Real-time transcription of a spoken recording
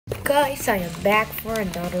guys, I am back for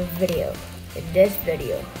another video. In this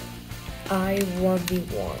video, I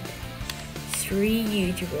 1v1 3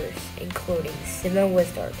 YouTubers, including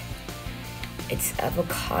 1v1’d. It's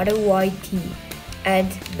avocado white tea and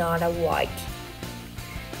not a white tea.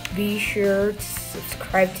 Be sure to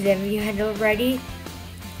subscribe to them if you haven't already.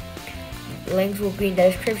 Links will be in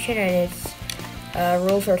the description, and its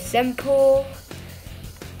rules are simple.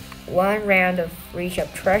 1 round of reach up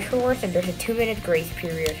thresholds, and there's a 2-minute grace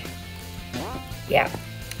period. Yeah.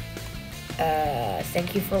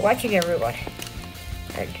 Thank you for watching, everyone,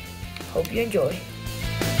 and hope you enjoy.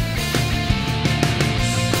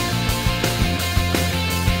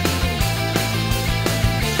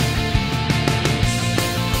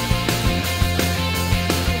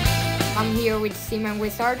 I'm here with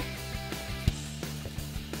 1v1’d.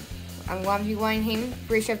 I'm 1v1 him,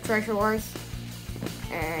 reach up thresholds.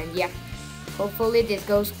 And yeah, hopefully this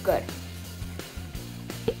goes good.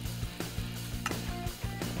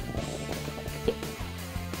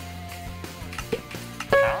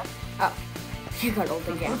 Oh, you got all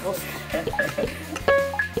the gambles.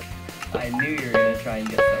 I knew you were gonna try and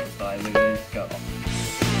get them, so I literally just got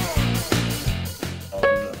all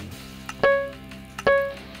of them.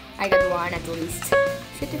 I got one at least.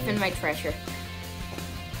 Should defend my treasure.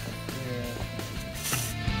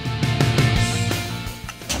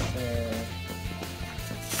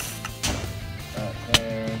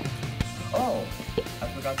 Oh, I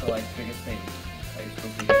forgot the biggest thing that you're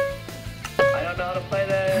supposed to do. I don't know how to play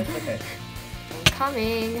this. Okay. I'm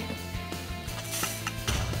coming.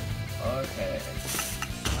 Okay.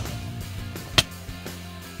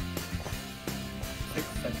 6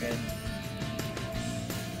 seconds.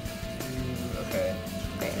 2. Okay.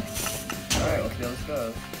 Okay. All right. Okay. Let's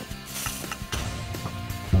go.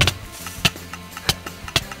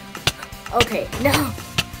 Okay. No.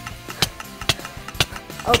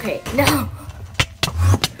 Okay. No.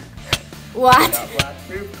 What?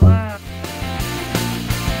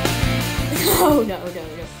 No, no, no,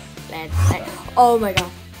 no. Land. Oh my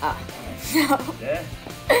god. No. Yeah.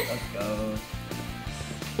 Let's go.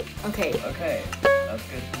 Okay. Okay. That's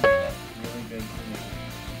good for me. That's really good for me.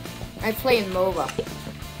 I play in MOBA.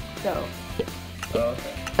 So. Oh,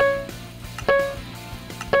 okay.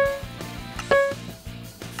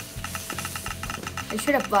 I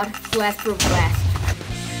should have bought blast proof blast.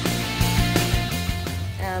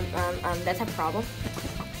 That's a problem.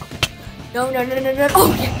 No, no, no, no, no.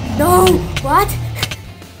 Oh, yeah. No. What?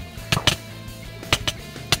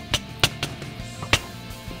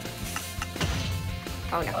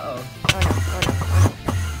 Oh no. Uh-oh. Oh no.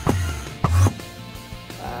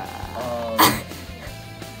 Oh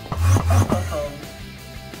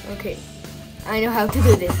no. Okay. I know how to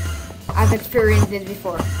do this. I've experienced this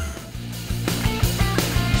before.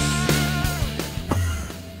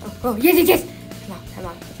 Oh, yes, yes, yes! Come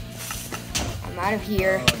on. I'm out of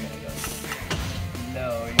here. Oh,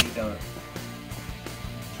 no, you don't.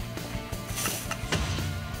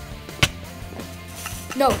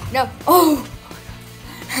 No, no. Oh!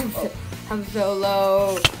 I'm so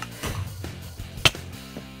low.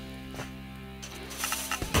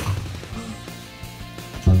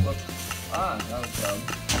 That was dumb.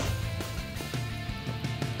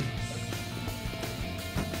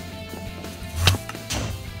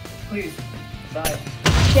 Please, die.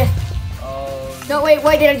 Yes. Oh. No, wait,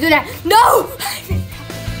 why did I do that? No!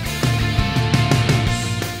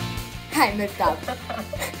 I messed up.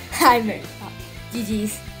 I messed up.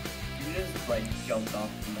 GG's. You just jumped off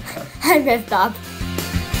the map. I messed up.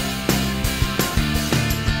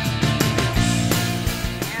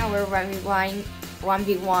 Now we're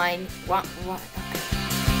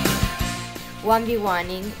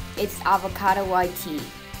 1v1ing. It's avocado white tea.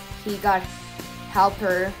 He got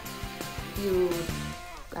helper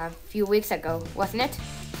a few weeks ago, wasn't it?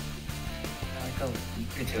 Like a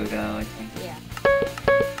week or 2 ago, I think. Yeah.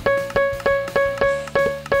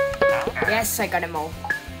 Yes, I got them all.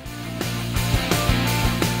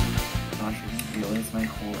 Gosh, I didn't realize my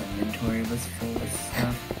whole inventory was full of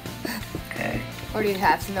stuff. Okay. Or do you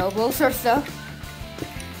have snowballs or so?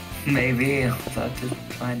 Maybe. I'll have to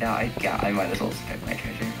find out. I might as well check my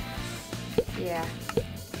treasure. Yeah.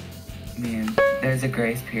 Man, there's a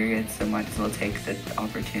grace period, so might as well take the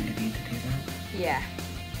opportunity to do that. Yeah.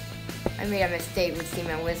 I made a mistake with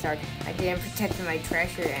 1v1’d. I didn't protect my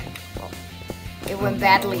treasure, and well, it went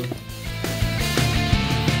badly.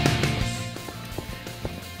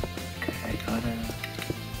 Okay, I gotta.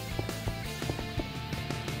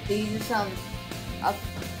 Do you do some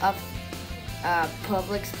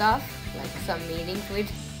public stuff, like some meetings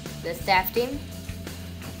with the staff team?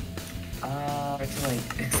 Hard to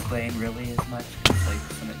explain really as much.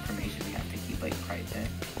 It's some information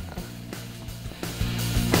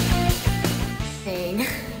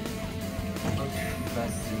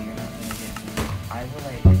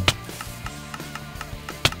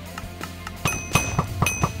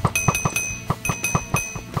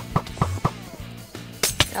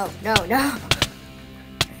No, no, no.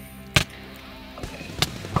 Okay.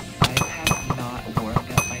 I have not warmed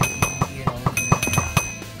up my PC at all today.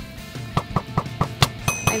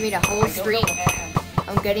 I made a whole I don't know stream. what I have.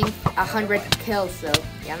 I'm getting 100 kills, so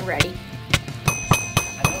yeah, I'm ready.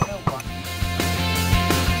 I don't know why.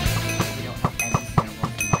 We don't have any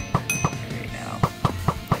snowballs in my inventory right now.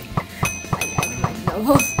 I like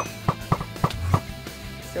snowballs.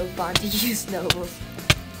 So fun to use snowballs.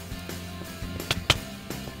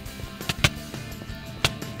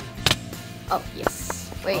 Oh,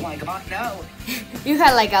 yes. Wait. Oh my god, no! You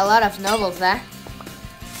had like a lot of snowballs there.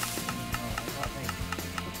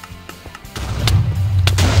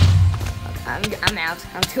 I'm out.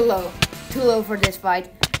 I'm too low. Too low for this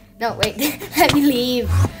fight. No, wait. Let me leave.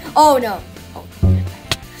 Oh, no. Oh.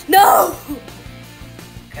 No!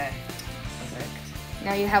 Okay. Perfect.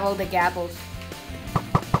 Now you have all the gapples.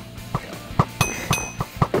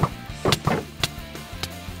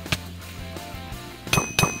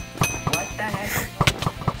 What the heck?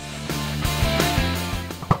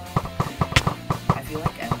 I feel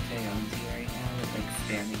like MJ owns you right now with like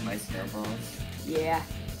spamming my snowballs. Yeah.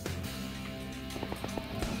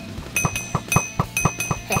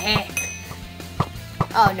 Hehe.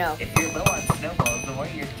 Oh no. If you're low on snowballs, the more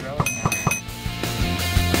you're throwing them.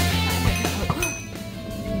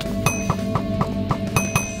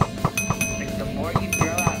 Like the more you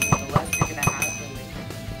throw out, the less you're gonna have to like.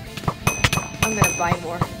 I'm gonna buy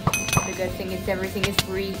more. The good thing is everything is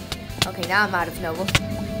free. Okay, now I'm out of snowballs.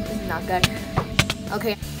 This is not good.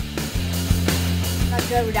 Okay. Not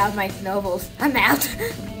good without my snowballs. I'm out.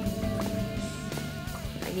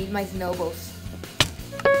 I need my snowballs.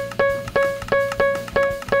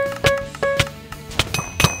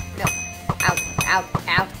 No. Out, out,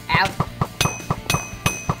 out, out.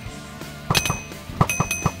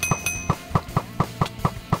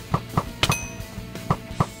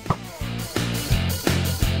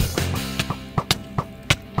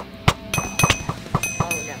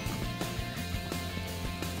 Oh no.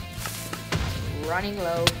 Running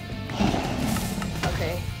low.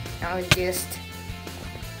 Okay, now it's just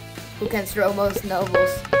who can throw most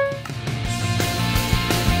snowballs.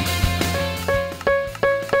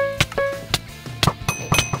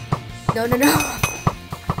 No, no, no.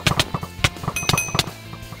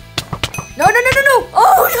 No, no, no, no, no.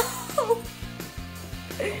 Oh no. Oh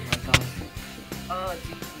my gosh. Oh,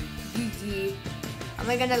 GG. Am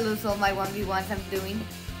I gonna lose all my 1v1s I'm doing?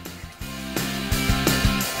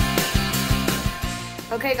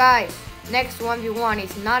 Okay guys, next 1v1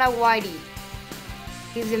 is not a whitey.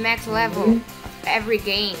 He's the max level of every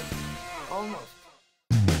game. Almost.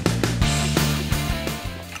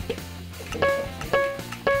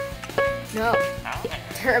 No.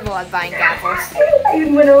 Terrible at buying gapples.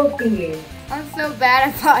 I'm so bad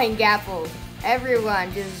at buying gapples.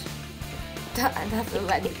 Everyone just doesn't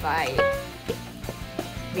let me buy it.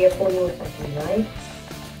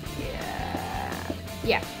 Yeah.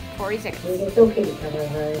 Yeah. 40 seconds.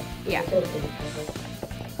 Yeah.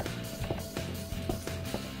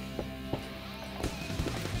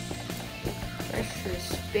 Pressure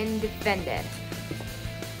spin defended.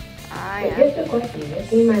 I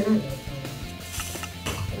am.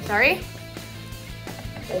 Sorry?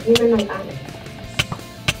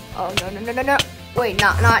 Oh no no no no no! Wait,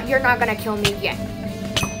 not you're not gonna kill me yet.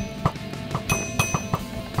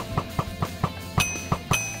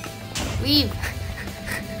 Leave.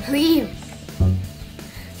 Leave.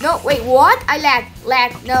 No, wait, what? I lag.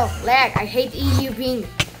 No, lag. I hate EU ping.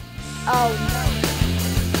 Oh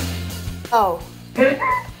no. Oh.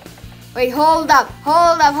 Wait, hold up.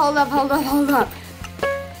 Hold up. Hold up.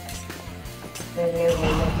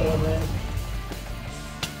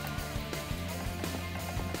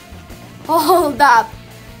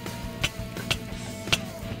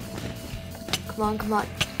 Come on.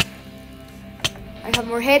 I have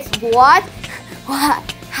more hits. What? What?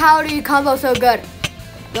 How do you combo so good?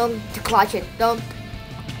 Don't clutch it. Don't.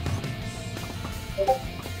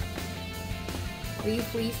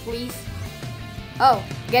 Please. Oh,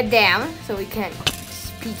 get down so we can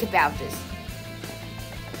speak about this.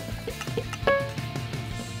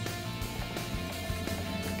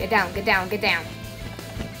 Get down.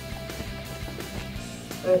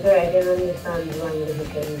 I'm sorry, I didn't understand why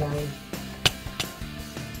I'm getting down.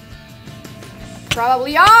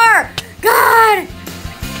 Probably are! God!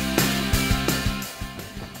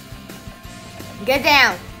 Get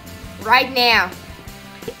down. Right now.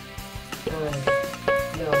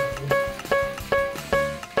 No.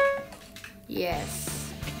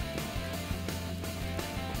 Yes.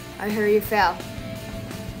 I heard you fell.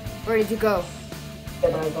 Where did you go?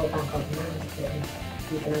 Then I'll go back up now, so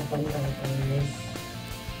you can have fun by me.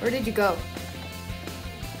 Where did you go?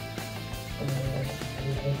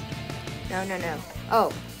 No.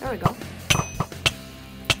 Oh, there we go.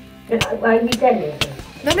 Why are you telling me?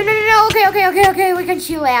 No. Okay. We can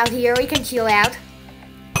chill out here. We can chill out.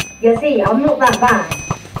 You see, I'm not that bad.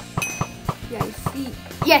 Yeah, I see.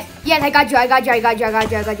 Yes, I got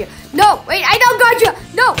you. No, wait, I don't got you.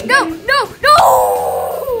 No.